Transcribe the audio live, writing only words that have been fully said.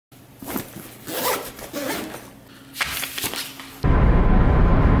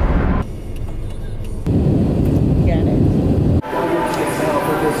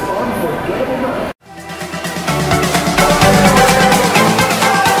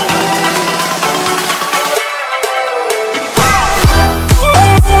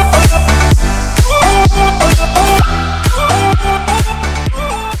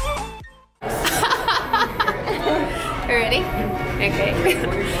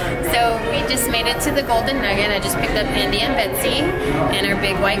So we just made it to the Golden Nugget. I just picked up Andy and Betsy in our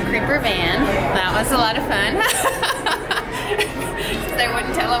big white creeper van. That was a lot of fun. I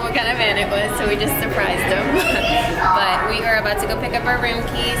wouldn't tell them what kind of van it was, so we just surprised them. But we are about to go pick up our room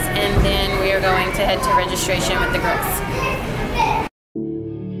keys, and then we are going to head to registration with the girls.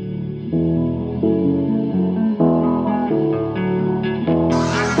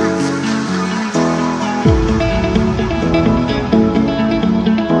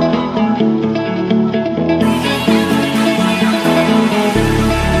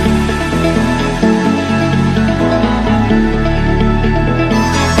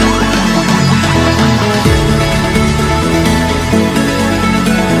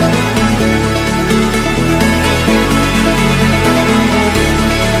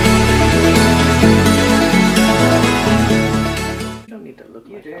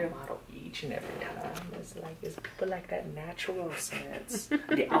 Each and every time. It's people like that natural sense.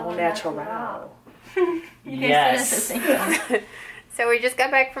 The all natural. Yes. So we just got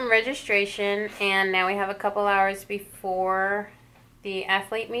back from registration, and now we have a couple hours before the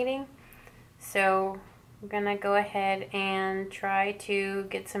athlete meeting. So I'm gonna go ahead and try to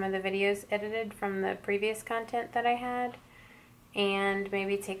get some of the videos edited from the previous content that I had, and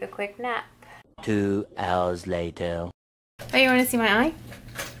maybe take a quick nap. 2 hours later. Oh, you want to see my eye?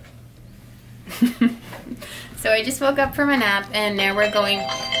 So I just woke up from a nap, and now we're going...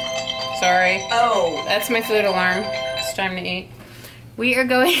 Sorry. Oh, that's my food alarm. It's time to eat. We are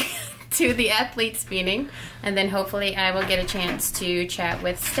going to the athletes meeting, and then hopefully I will get a chance to chat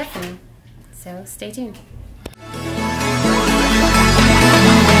with Stephanie. So stay tuned.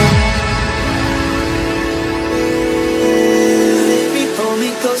 Pull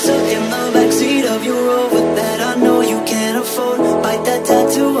me closer in the backseat of your Rover that I know you can't afford. Bite that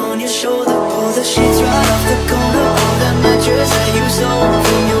tattoo on your shoulder. Pull the sheets right off the corner of that mattress that you stole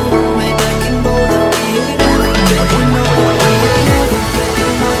from your roommate back in Boulder. We ain't never getting older. We ain't never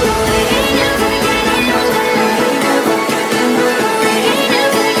getting older. We ain't never getting older. We ain't never getting older. We ain't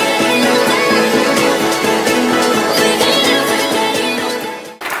never getting older. We ain't never getting older.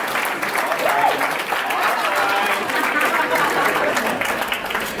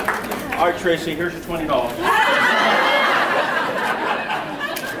 All right, Tracy, here's your $20.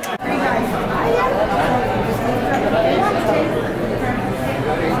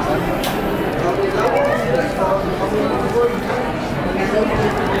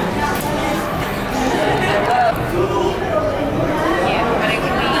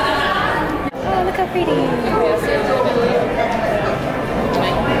 Oh, look how pretty.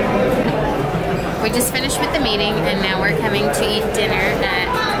 We just finished with the meeting, and now we're coming to eat dinner at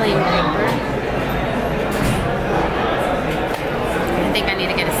Clean Paper. I think I need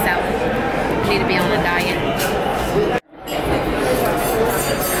to get a salad. I need to be on a diet.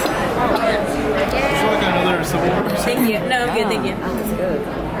 Thank you. No, I'm good, thank you. That's good.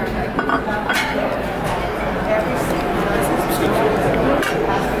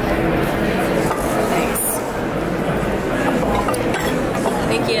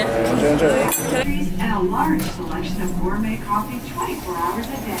 Thank you. And a large selection of gourmet coffee 24 hours a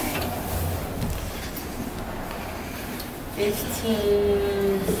day.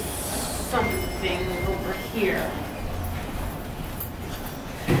 15 something over here.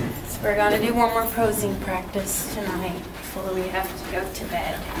 So we're gonna do one more posing practice tonight before we have to go to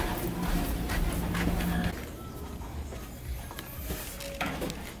bed.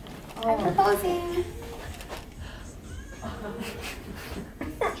 I'm posing.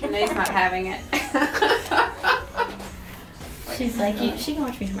 Janae's not having it. She's like, she can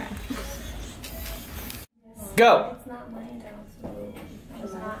watch me tomorrow. Go!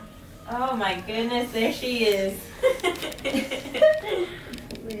 Oh my goodness, there she is.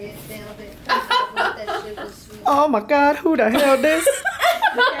 Oh my God, who the hell this?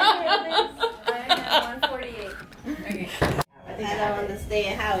 Okay. I don't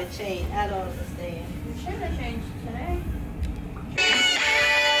understand how it changed. I don't understand. It should have changed today.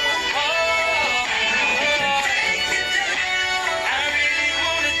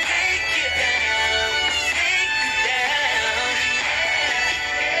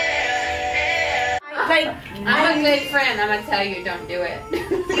 I'm a good friend. I'm gonna tell you, don't do it.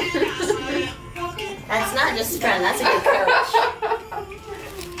 That's not just a friend. That's a good coach.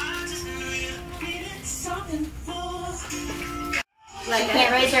 Like, you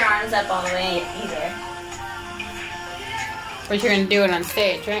can't raise your arms up all the way either. But you're gonna do it on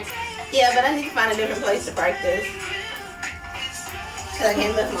stage, right? Yeah, but I need to find a different place to practice. Cause I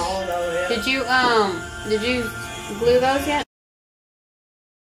can't lift my arms over there. Did you glue those yet?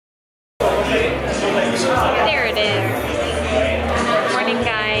 There it is. Morning,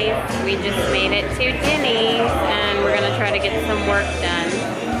 guys. we just made it to Denny's and we're gonna try to get some work done.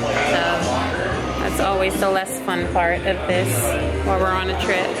 So that's always the less fun part of this while we're on a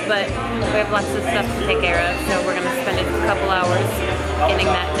trip, but we have lots of stuff to take care of, so we're gonna spend a couple hours getting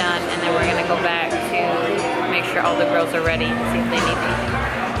that done, and then we're gonna go back to make sure all the girls are ready and see if they need anything.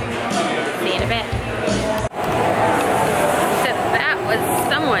 See you in a bit. So that was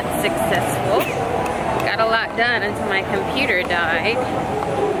somewhat successful. Got a lot done until my computer died.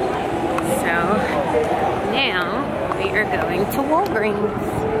 So now we are going to Walgreens.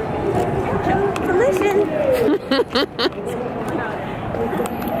 Collision.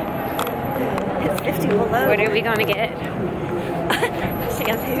 It's 50 below. What are we gonna get?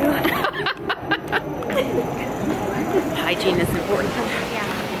 Shampoo. Hygiene is important.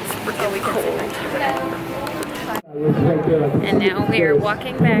 It's freaking cold. And now we are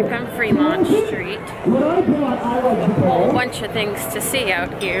walking back on Fremont Street. A whole bunch of things to see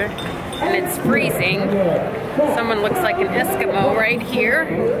out here. And it's freezing. Someone looks like an Eskimo right here.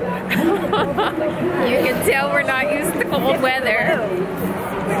 You can tell we're not used to cold weather.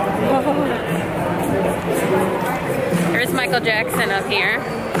 There's Michael Jackson up here.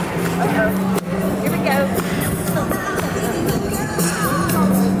 Here we go.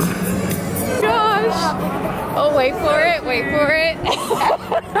 Gosh. Oh, wait for it, wait for it.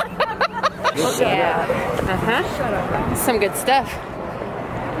 Yeah. Uh-huh. Some good stuff.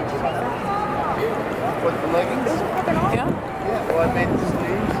 What, the leggings? Yeah. Yeah, well, I made the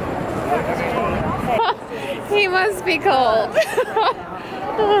sleeves. He must be cold.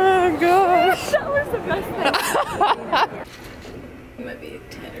 Oh, gosh. That was the best thing. It might be a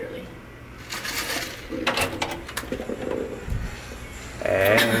tad early.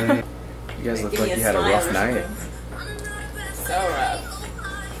 Hey. You guys look like you had a rough night. So rough.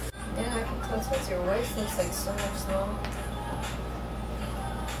 Yeah, I can tell because your waist looks like so much long.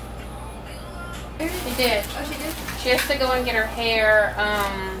 She did. Oh, she did? She has to go and get her hair,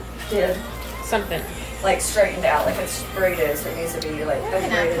 Did. something. Like straightened out, like it's braided, so it needs to be like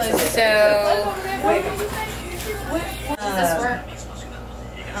unbraided. So, Wait. Does this work?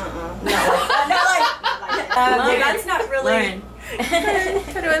 Not like that's not really.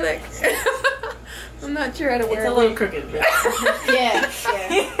 how do I look? I'm not sure how to wear It's a little crooked. Yeah. I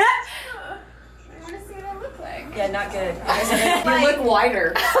want to see what I look like. Yeah, not good. You look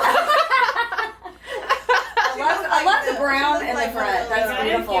whiter. I love the brown in the front. That's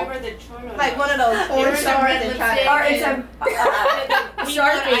beautiful. Like one of those orange stars and Or it's a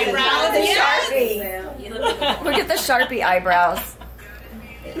Sharpie. Eyebrows. The Yes. Sharpie. Look at the Sharpie eyebrows.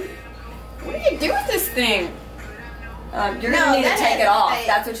 What do you do with this thing? You're gonna need to take it off.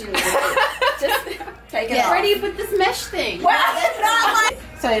 That's what you need to do. Just take it off. Where do you put this mesh thing? Well, it's not like.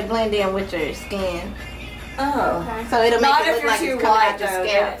 so it blend in with your skin. Oh. So it'll make Not it if look you're like too it's coming white, out your though,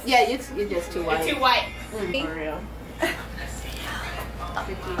 scalp. but- Yeah, you're just too white. Too white. For real.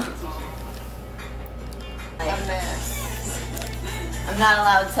 A mess. I'm not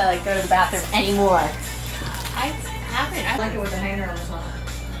allowed to like go to the bathroom anymore. I haven't. I like it with a hanger on the top.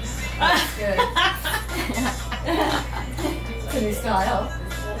 That's good. It's a new style.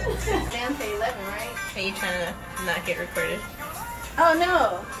 Down to 11, right? Are you trying to not get recorded? Oh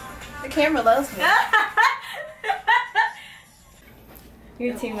no. The camera loves me.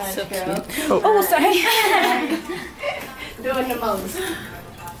 You're too much, So girl. Oh, sorry. Doing the most.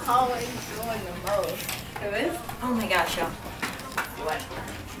 Always doing the most. Who is? Oh my gosh, y'all. What?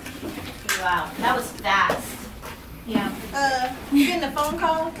 Wow, that was fast. Yeah. You getting a phone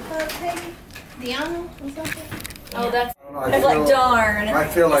call, Peggy? Deanna or something? Oh, that's. I It's like, feel- darn. I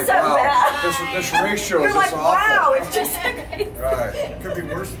feel like, So wow, bad. this ratio You're is like, just awful. wow, it's just. Right. Could be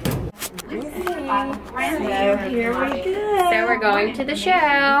worse. Here we go. So we're going to the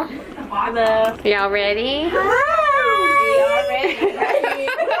show. Y'all ready?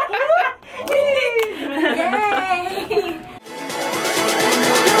 Yay!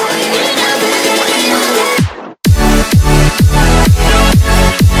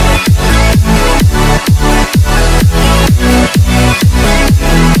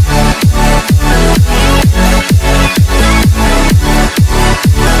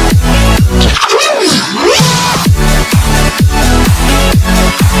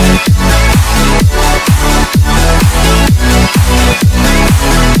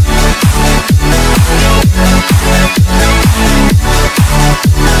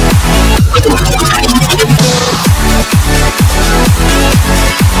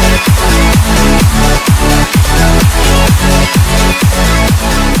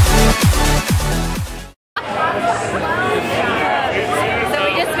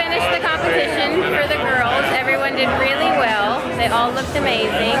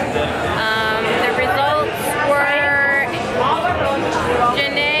 amazing. The results were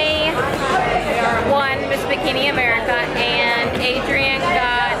Janae won Miss Bikini America and Adrian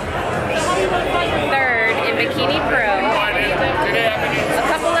got 3rd in Bikini Pro. A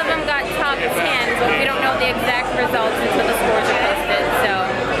couple of them got top 10, but we don't know the exact results until the scores are posted, so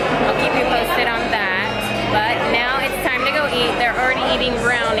I'll keep you posted on that. But now it's time to go eat. They're already eating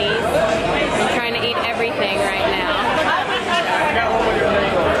brownies. I'm trying to eat everything right now.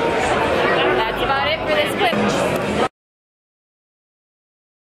 That's about it for this clip.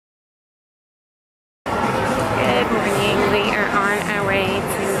 Good morning. We are on our way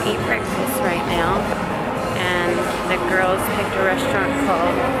to eat breakfast right now. And the girls picked a restaurant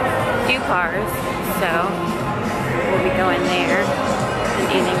called Dupar's. So we'll be going there and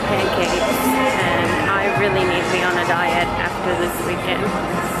eating pancakes. And I really need to be on a diet after this weekend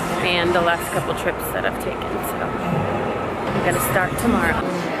and the last couple trips that I've taken. So I'm gonna start tomorrow.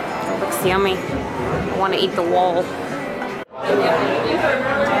 It looks yummy. I want to eat the wall.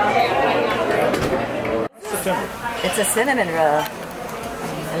 It's a cinnamon roll.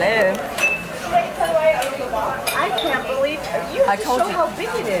 Hello. I can't believe you I told you how big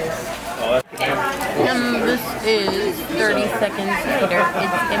it is. And this is 30 seconds later.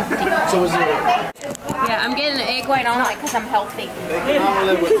 It's empty. So is it? Yeah, I'm getting an egg white omelet because I'm healthy.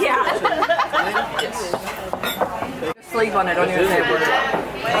 Yeah. sleep on it on your table.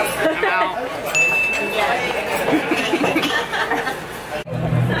 I'm out.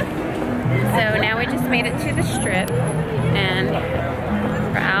 So now we just made it to the strip and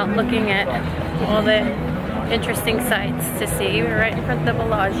we're out looking at all the interesting sights to see. We're right in front of the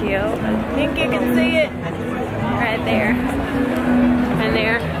Bellagio. I think you can see it right there. And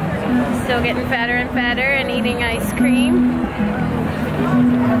they're still getting fatter and fatter and eating ice cream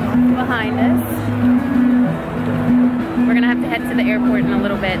behind us. We're gonna have to head to the airport in a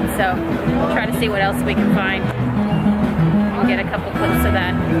little bit, so we'll try to see what else we can find and get a couple clips of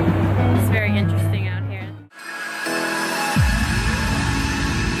that. It's very interesting out here.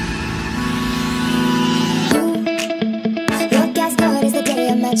 Look as good as the day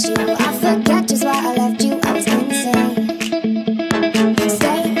I met you. I forget just why I left you. I was insane.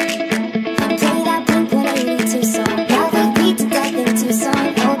 Stay, play that Blink-182 song. Never beat to death into song.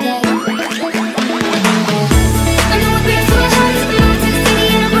 Okay. I know it breaks my heart. It's been to the city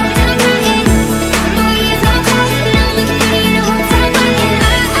and I broke down crying. My years all past and I'm looking pretty in a hotel again.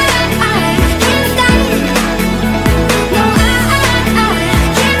 I can't stop. No, I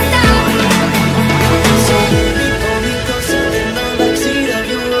can't stop. So baby, pull me closer in the backseat of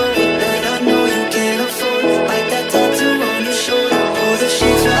your Rover that I know you can't afford. Bite that tattoo on your shoulder. Pull the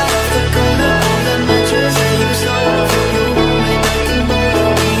sheets right off the corner of the mattress that you stole from your roommate back in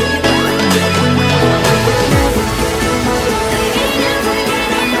Boulder. We ain't never getting older. We ain't never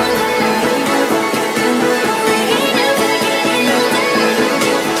getting older.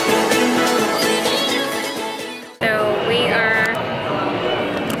 So we are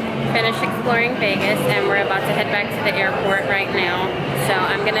finished exploring Vegas and we're about to head back to the airport right now. So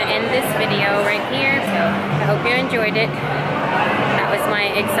I'm gonna end this video right here. I hope you enjoyed it. That was my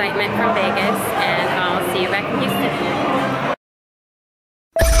excitement from Vegas and I'll see you back in Houston.